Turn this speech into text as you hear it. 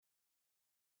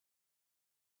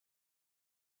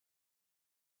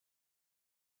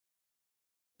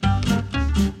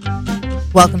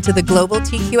Welcome to the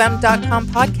GlobalTQM.com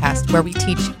podcast, where we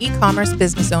teach e-commerce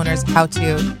business owners how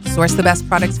to source the best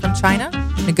products from China,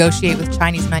 negotiate with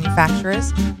Chinese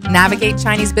manufacturers, navigate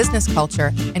Chinese business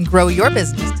culture, and grow your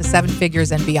business to seven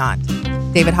figures and beyond.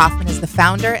 David Hoffman is the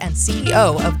founder and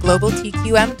CEO of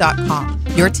GlobalTQM.com,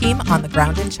 your team on the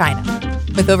ground in China.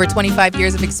 With over 25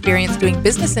 years of experience doing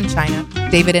business in China,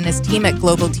 David and his team at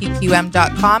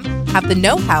GlobalTQM.com have the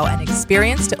know-how and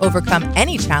experience to overcome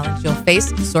any challenge you'll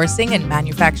face sourcing and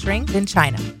manufacturing in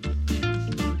China.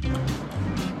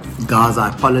 Guys, I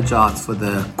apologize for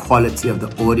the quality of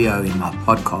the audio in my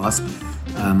podcast.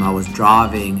 I was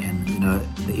driving and,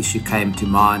 the issue came to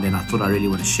mind and I thought I really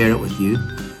want to share it with you.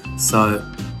 So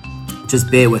just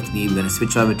bear with me. We're going to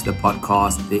switch over to the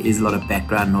podcast. There is a lot of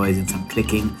background noise and some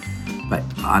clicking, but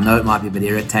I know it might be a bit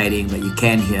irritating, but you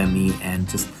can hear me, and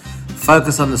just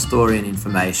focus on the story and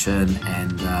information,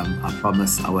 and I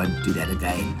promise I won't do that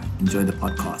again. Enjoy the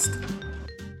podcast.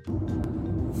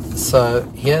 So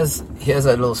here's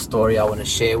a little story I want to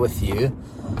share with you,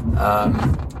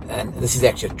 and this is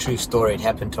actually a true story. It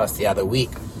happened to us the other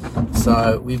week.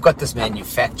 So we've got this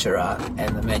manufacturer,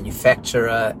 and the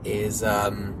manufacturer is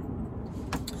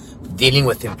dealing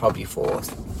with him probably for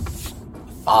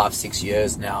 5-6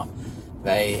 years now.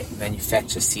 They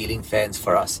manufacture ceiling fans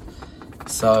for us.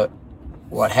 So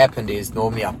what happened is,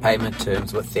 normally our payment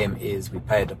terms with them is we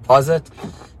pay a deposit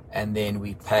and then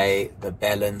we pay the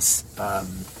balance,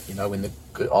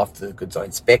 after the goods are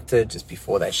inspected, just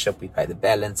before they ship, we pay the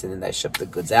balance and then they ship the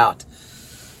goods out.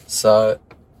 So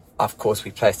of course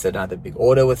we placed another big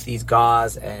order with these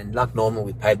guys, and like normal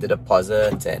we paid the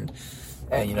deposit, and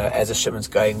as the shipment's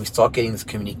going, we start getting this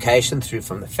communication through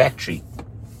from the factory.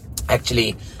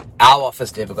 Actually, our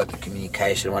office never got the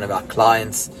communication. One of our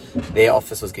clients, their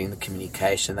office was getting the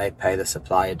communication. They pay the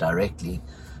supplier directly.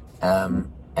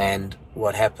 And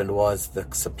what happened was the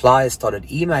supplier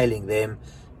started emailing them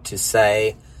to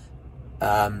say,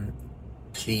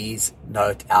 please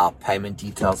note our payment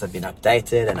details have been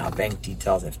updated and our bank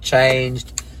details have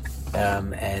changed.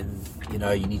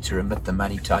 You need to remit the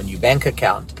money to our new bank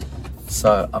account.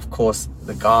 So, of course,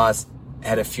 the guys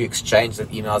had a few exchanges of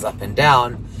emails up and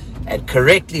down. And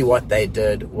correctly what they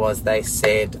did was they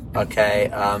said,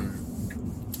 okay,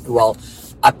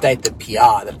 update the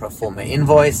PR, the pro forma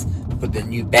invoice, put the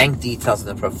new bank details in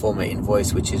the pro forma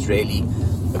invoice, which is really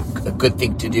a good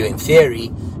thing to do in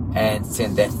theory, and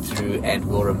send that through and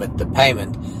we'll remit the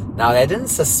payment. Now, they didn't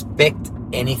suspect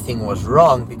anything was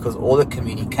wrong because all the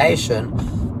communication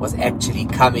was actually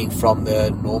coming from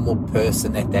the normal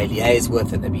person that they liaise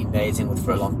with and they've been liaising with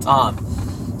for a long time.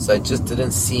 So it just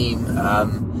didn't seem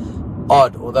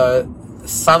odd, although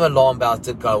some alarm bells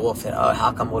did go off that,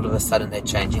 how come all of a sudden they're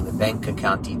changing the bank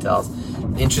account details?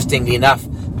 Interestingly enough,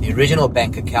 the original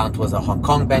bank account was a Hong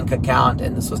Kong bank account,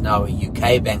 and this was now a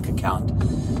UK bank account.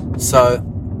 So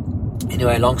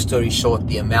anyway, long story short,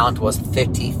 the amount was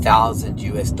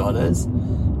 $30,000,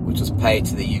 which was paid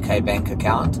to the UK bank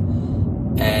account.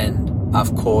 And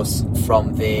of course,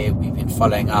 from there, we've been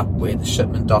following up with the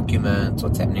shipment documents,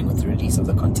 what's happening with the release of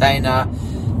the container,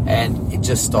 and it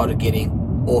just started getting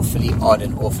awfully odd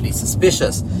and awfully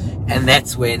suspicious. And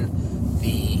that's when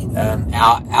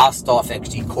our staff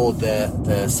actually called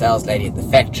the sales lady at the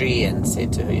factory and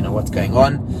said to her, what's going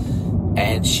on?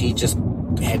 And she just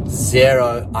had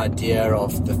zero idea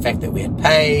of the fact that we had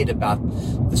paid, about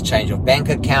this change of bank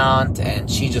account, and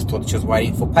she just thought she was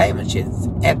waiting for payment. She had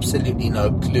absolutely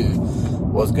no clue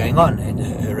what was going on, and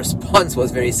her response was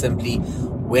very simply,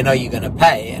 when are you going to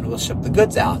pay and we'll ship the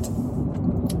goods out?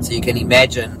 So you can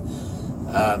imagine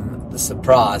the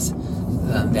surprise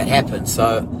that happened.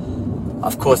 So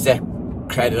of course that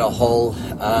created a whole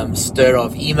stir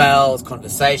of emails,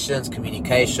 conversations,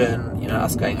 communication,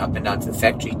 us going up and down to the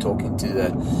factory, talking to the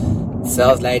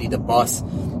sales lady, the boss,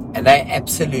 and they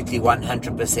absolutely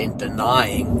 100%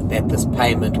 denying that this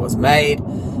payment was made.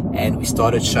 And we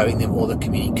started showing them all the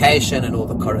communication and all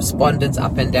the correspondence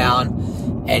up and down,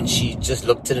 and she just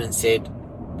looked at it and said,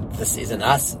 this isn't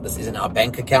us, this isn't our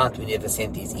bank account, we never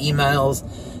sent these emails,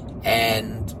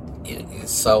 and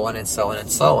so on and so on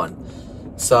and so on.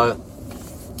 So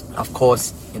of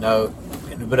course, in a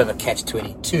bit of a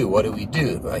catch-22, what do we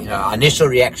do? Our initial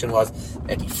reaction was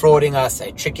they're defrauding us,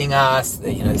 they're tricking us,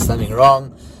 there's something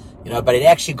wrong, but it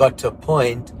actually got to a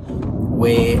point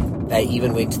where they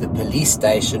even went to the police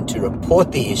station to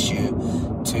report the issue,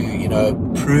 to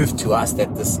prove to us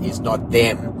that this is not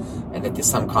them and that there's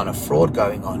some kind of fraud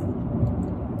going on.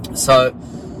 So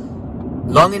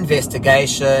long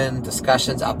investigation,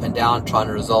 discussions up and down, trying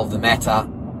to resolve the matter.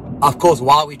 Of course,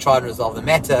 while we try to resolve the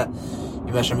matter,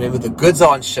 you must remember the goods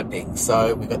aren't shipping.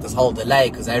 So we got this whole delay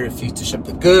because they refused to ship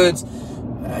the goods.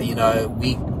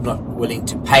 we're not willing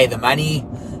to pay the money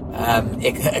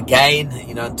again,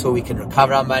 until we can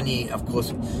recover our money. Of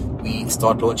course, we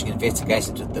start launching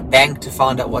investigations with the bank to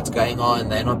find out what's going on.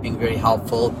 They're not being very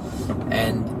helpful,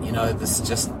 and this is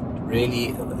just really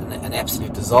an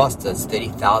absolute disaster. It's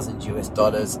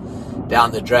 $30,000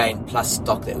 down the drain, plus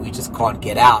stock that we just can't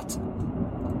get out.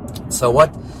 So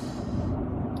what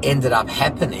ended up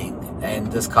happening, and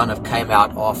this kind of came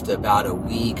out after about a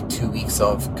week, 2 weeks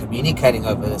of communicating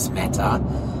over this matter,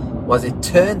 was it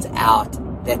turns out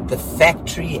that the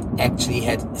factory actually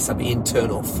had some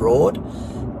internal fraud,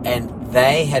 and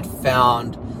they had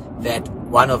found that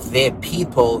one of their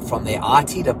people from their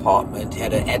IT department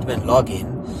had an admin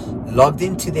login, logged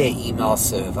into their email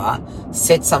server,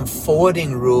 set some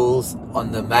forwarding rules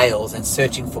on the mails and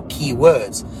searching for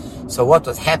keywords. So what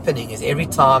was happening is every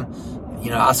time,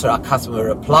 us or our customer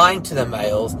were replying to the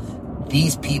mails,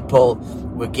 these people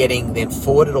were getting them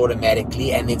forwarded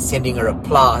automatically and then sending a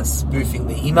reply spoofing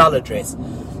the email address.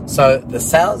 So the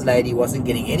sales lady wasn't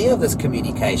getting any of this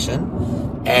communication,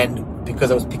 and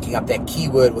because I was picking up that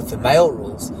keyword with the mail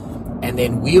rules, and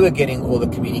then we were getting all the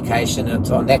communication, and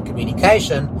on that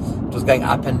communication it was going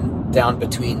up and down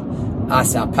between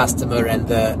us, our customer, and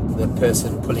the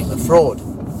person pulling the fraud.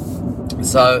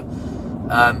 So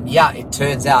it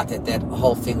turns out that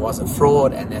whole thing was a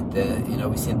fraud, and that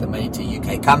we sent the money to a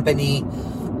UK company,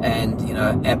 and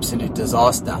absolute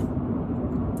disaster.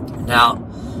 Now,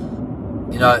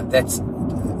 that's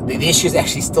the issue is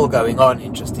actually still going on,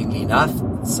 interestingly enough.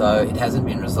 So it hasn't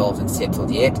been resolved and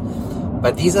settled yet.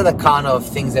 But these are the kind of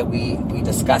things that we're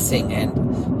discussing, and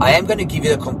I am going to give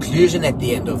you the conclusion at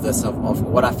the end of this of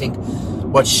what I think,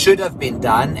 what should have been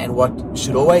done and what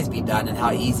should always be done, and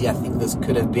how easy I think this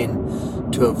could have been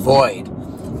to avoid.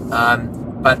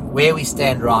 But where we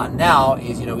stand right now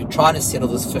is, we're trying to settle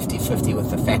this 50-50 with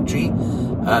the factory.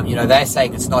 They're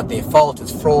saying it's not their fault,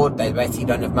 it's fraud. They basically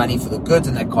don't have money for the goods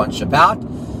and they can't ship out,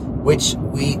 which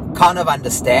we kind of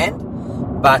understand.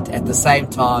 But at the same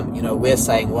time, we're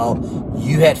saying, well,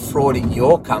 you had fraud in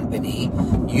your company.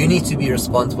 You need to be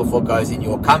responsible for what goes in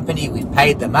your company. We've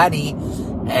paid the money,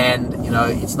 and,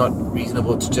 it's not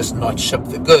reasonable to just not ship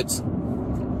the goods.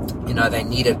 They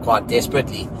need it quite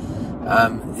desperately.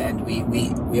 And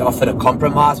we offered a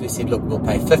compromise. We said, look, we'll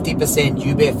pay 50%,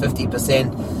 you bear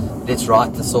 50%. Let's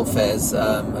write this off as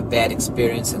a bad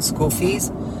experience in school fees.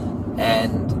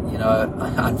 And,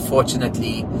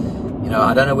 unfortunately,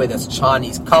 I don't know whether it's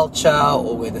Chinese culture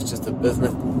or whether it's just a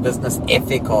business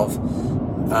ethic of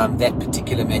that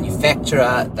particular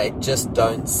manufacturer. They just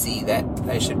don't see that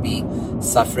they should be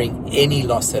suffering any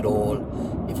loss at all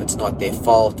if it's not their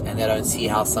fault, and they don't see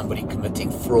how somebody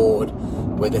committing fraud,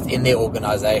 whether it's in their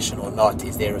organization or not,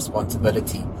 is their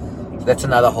responsibility. So that's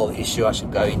another whole issue I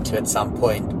should go into at some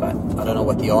point, but I don't know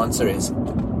what the answer is.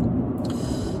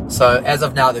 So as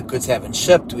of now, the goods haven't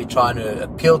shipped. We're trying to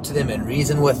appeal to them and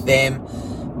reason with them.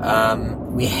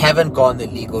 We haven't gone the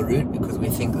legal route because we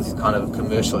think this is kind of a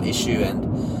commercial issue, and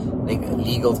I think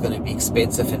legal is going to be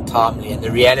expensive and timely. And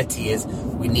the reality is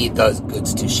we need those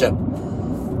goods to ship.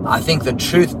 I think the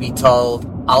truth be told,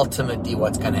 ultimately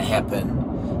what's going to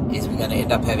happen is we're going to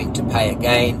end up having to pay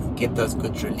again, get those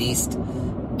goods released,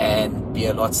 and be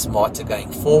a lot smarter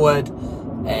going forward.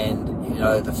 And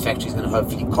the factory's going to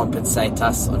hopefully compensate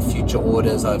us on future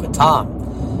orders over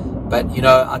time. But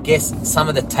I guess some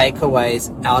of the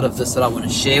takeaways out of this that I want to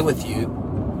share with you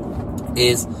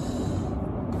is,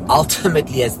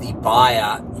 ultimately as the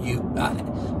buyer,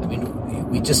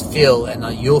 we just feel,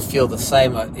 and you'll feel the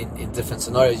same in different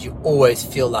scenarios, you always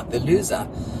feel like the loser.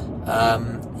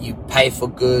 You pay for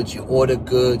goods, you order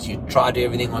goods, you try to do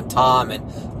everything on time,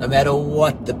 and no matter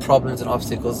what the problems and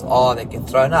obstacles are that get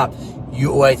thrown up,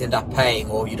 you always end up paying,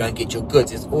 or you don't get your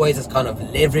goods. There's always this kind of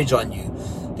leverage on you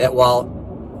that, well,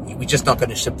 we're just not going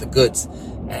to ship the goods.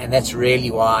 And that's really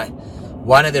why,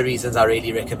 one of the reasons I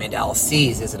really recommend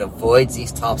LCs is it avoids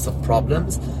these types of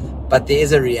problems. But there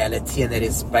is a reality, and that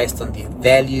is based on the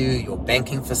value, your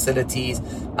banking facilities.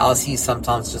 LCs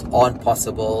sometimes just aren't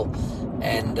possible,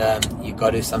 and you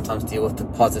got to sometimes deal with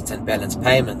deposits and balance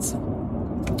payments.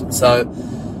 So,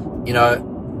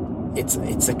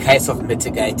 it's a case of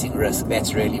mitigating risk.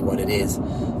 That's really what it is.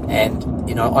 And,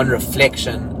 on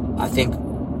reflection, I think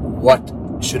what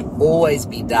should always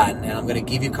be done, and I'm going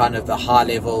to give you kind of the high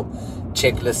level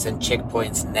checklists and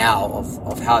checkpoints now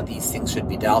of how these things should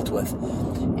be dealt with,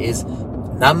 is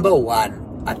number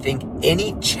one, I think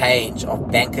any change of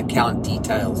bank account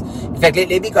details. In fact,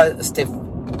 let me go a step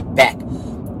back.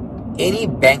 any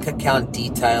bank account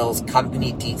details,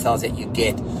 company details that you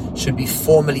get should be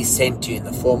formally sent to you in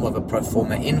the form of a pro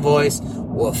forma invoice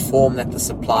or a form that the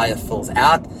supplier fills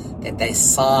out, that they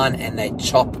sign and they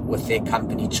chop with their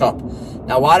company chop.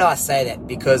 Now, why do I say that?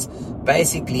 Because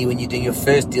basically, when you're doing your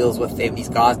first deals with them, these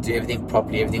guys do everything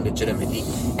properly, everything legitimately,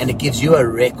 and it gives you a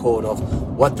record of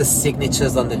what the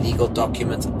signatures on the legal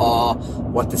documents are,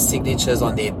 what the signatures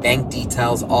on their bank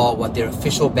details are, what their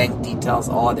official bank details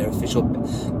are, their official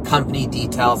company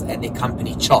details, and their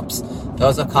company chops.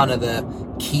 Those are kind of the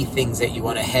key things that you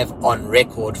want to have on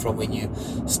record from when you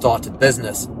start a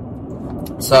business.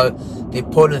 So the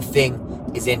important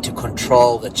thing is then to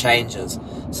control the changes.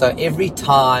 So every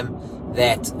time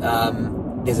that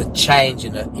there's a change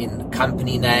in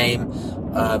company name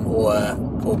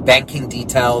or banking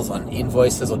details on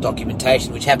invoices or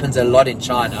documentation, which happens a lot in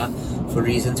China for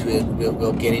reasons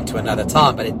we'll get into another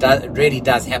time, but it really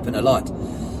does happen a lot.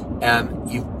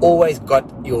 You've always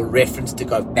got your reference to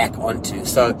go back onto.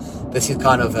 So this is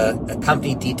kind of a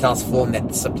company details form that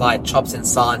the supplier chops and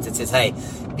signs. It says, hey,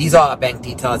 these are our bank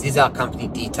details, these are our company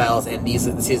details, and this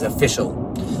is official.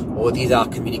 Or these are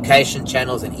communication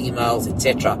channels and emails,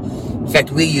 etc. In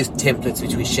fact, we use templates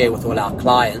which we share with all our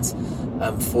clients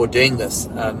for doing this.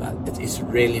 It's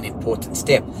really an important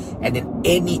step. And then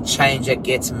any change that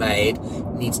gets made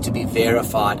needs to be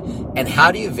verified. And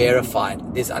how do you verify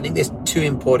it? I think there's two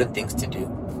important things to do.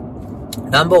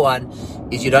 Number one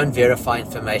is you don't verify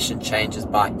information changes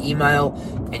by email,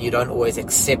 and you don't always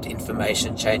accept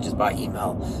information changes by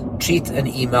email. Treat an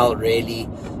email really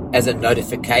as a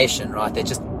notification, right? They're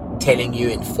just telling you,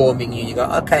 informing you. You go,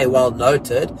 okay, well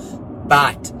noted,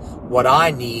 but what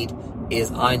I need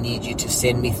you to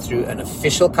send me through an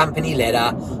official company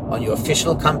letter on your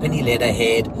official company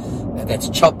letterhead that's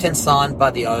chopped and signed by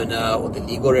the owner or the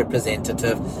legal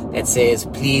representative that says,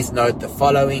 please note the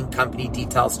following company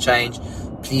details change.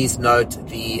 Please note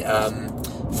the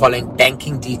following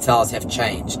banking details have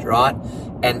changed, right?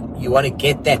 And you want to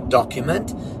get that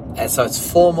document. And so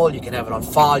it's formal, you can have it on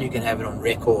file, you can have it on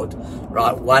record,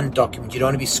 right? One document. You don't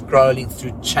want to be scrolling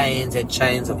through chains and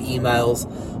chains of emails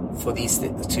for these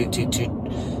things to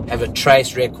have a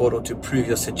trace record or to prove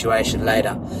your situation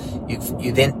later.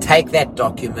 You then take that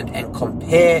document and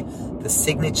compare the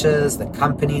signatures, the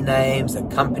company names, the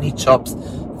company chops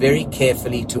very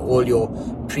carefully to all your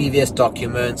previous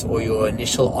documents or your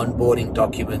initial onboarding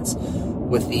documents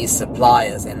with these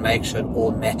suppliers and make sure it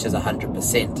all matches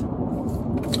 100%.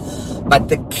 But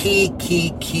the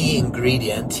key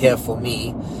ingredient here for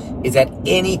me is that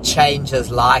any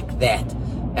changes like that,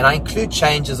 and I include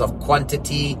changes of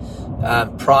quantity,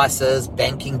 prices,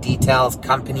 banking details,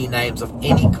 company names of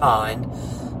any kind,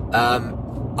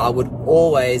 I would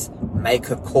always make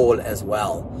a call as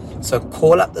well. So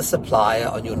call up the supplier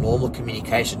on your normal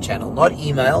communication channel, not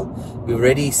email. We've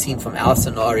already seen from our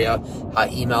scenario how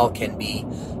email can be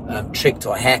tricked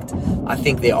or hacked. I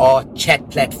think there are chat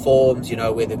platforms,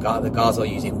 where the guys are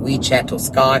using WeChat or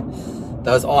Skype.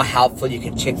 Those are helpful. You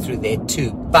can check through there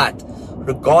too. But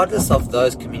regardless of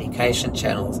those communication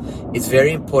channels, it's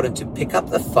very important to pick up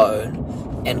the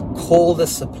phone and call the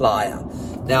supplier.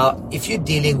 Now, if you're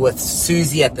dealing with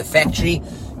Susie at the factory,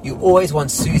 you always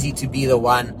want Susie to be the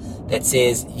one that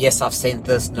says, yes, I've sent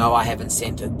this, no, I haven't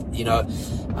sent it.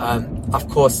 Of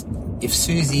course, if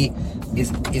Susie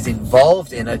is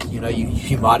involved in it,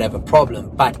 you might have a problem,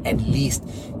 but at least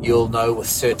you'll know with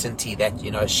certainty that,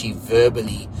 she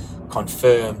verbally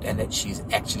confirmed and that she's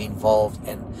actually involved,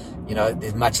 and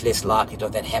there's much less likelihood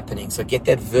of that happening. So get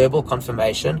that verbal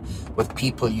confirmation with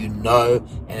people and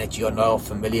that you are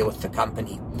familiar with the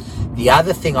company. The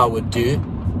other thing I would do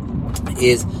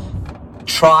is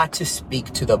try to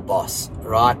speak to the boss,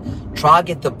 right? Try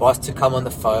get the boss to come on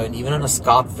the phone, even on a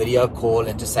Skype video call,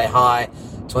 and to say, hi,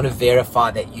 just want to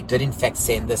verify that you did in fact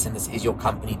send this and this is your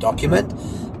company document.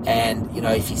 And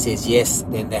if he says yes,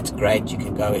 then that's great, you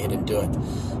can go ahead and do it.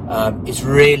 It's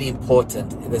really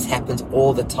important. This happens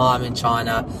all the time in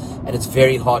China, and it's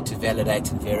very hard to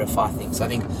validate and verify things. So I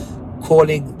think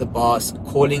calling the boss,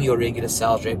 calling your regular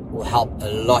sales rep will help a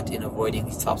lot in avoiding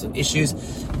these types of issues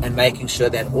and making sure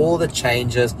that all the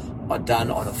changes are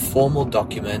done on a formal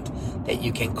document that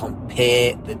you can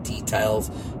compare the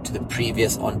details to the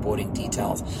previous onboarding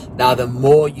details. Now, the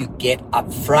more you get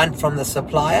upfront from the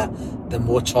supplier, the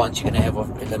more chance you're going to have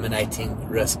of eliminating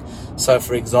risk. So,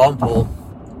 for example,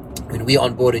 when we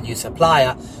onboard a new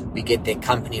supplier, we get their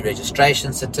company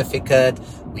registration certificate,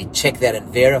 we check that and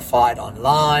verify it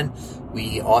online,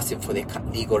 We ask them for their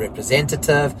legal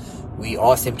representative. We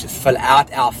ask them to fill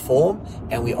out our form,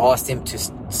 and we ask them to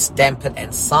stamp it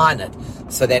and sign it,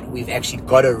 so that we've actually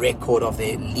got a record of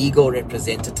their legal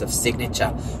representative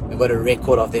signature. We've got a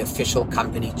record of their official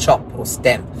company chop or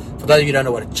stamp. For those of you who don't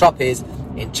know what a chop is,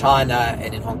 in China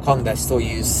and in Hong Kong, they still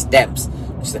use stamps,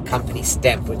 which is a company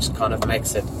stamp, which kind of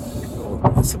makes it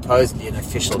supposedly an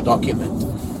official document.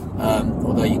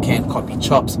 Although you can copy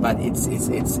chops, but it's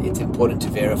important to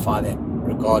verify that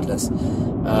regardless.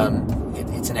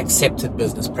 It's an accepted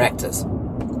business practice.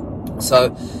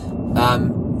 So,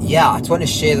 I just want to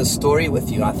share the story with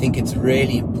you. I think it's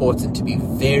really important to be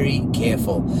very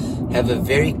careful, have a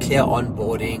very clear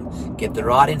onboarding, get the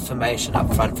right information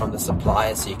up front from the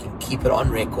supplier so you can keep it on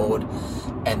record,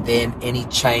 and then any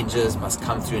changes must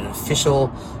come through an official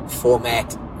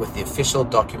format with the official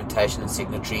documentation and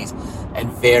signatories,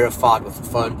 and verified with a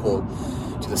phone call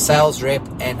to the sales rep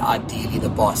and ideally the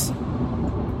boss.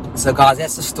 So guys,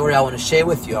 that's the story I want to share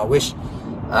with you. I wish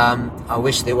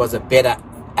there was a better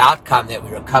outcome, that we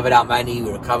recovered our money, we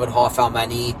recovered half our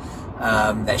money,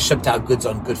 they shipped our goods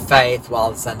on good faith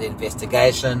while it's under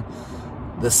investigation.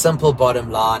 The simple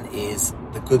bottom line is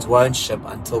the goods won't ship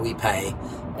until we pay,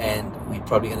 and we're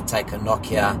probably going to take a knock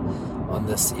here on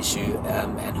this issue,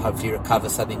 and hopefully recover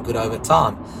something good over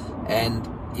time. And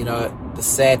the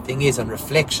sad thing is, on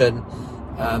reflection,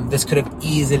 this could have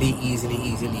easily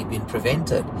been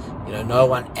prevented. No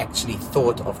one actually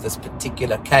thought of this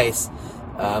particular case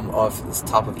of this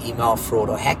type of email fraud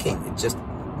or hacking. It just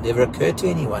never occurred to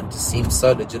anyone. It just seems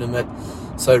so legitimate,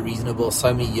 so reasonable,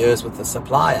 so many years with the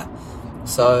supplier.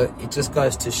 So it just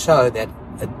goes to show that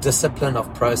a discipline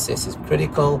of process is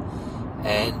critical,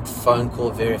 and phone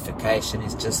call verification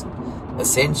is just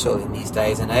essential in these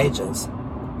days and ages.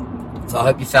 So I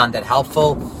hope you found that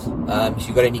helpful. If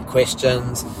you've got any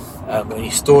questions, or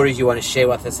any stories you want to share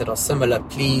with us that are similar,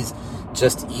 please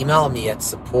just email me at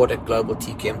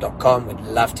support@globaltqm.com. We'd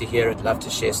love to hear it, love to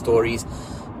share stories,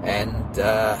 and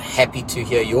happy to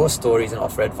hear your stories and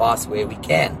offer advice where we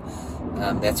can.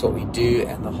 That's what we do,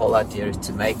 and the whole idea is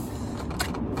to make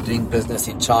doing business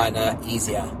in China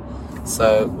easier.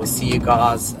 So we'll see you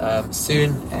guys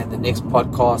soon, and the next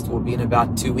podcast will be in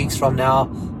about 2 weeks from now.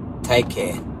 Take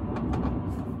care.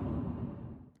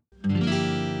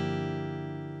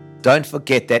 Don't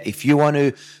forget that if you want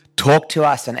to talk to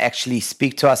us and actually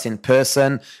speak to us in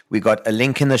person, we got a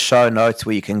link in the show notes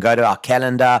where you can go to our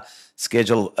calendar,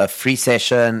 schedule a free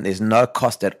session. There's no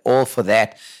cost at all for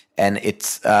that. And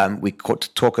it's we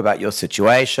talk about your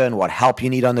situation, what help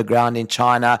you need on the ground in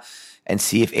China, and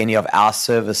see if any of our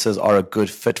services are a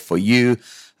good fit for you.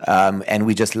 And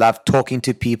we just love talking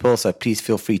to people, so please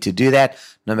feel free to do that,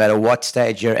 no matter what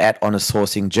stage you're at on a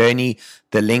sourcing journey.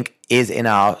 The link is in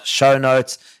our show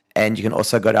notes, and you can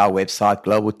also go to our website,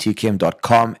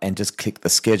 globaltqm.com, and just click the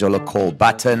schedule a call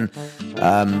button.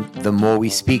 The more we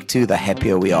speak to, the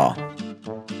happier we are.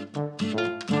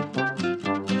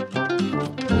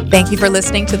 Thank you for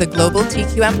listening to the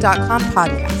globaltqm.com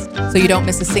podcast. So you don't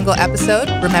miss a single episode,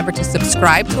 remember to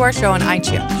subscribe to our show on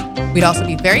iTunes. We'd also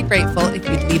be very grateful if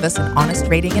you'd leave us an honest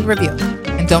rating and review.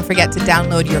 And don't forget to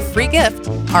download your free gift,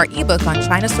 our ebook on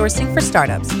China sourcing for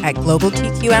startups, at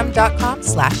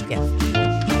globaltqm.com/gift.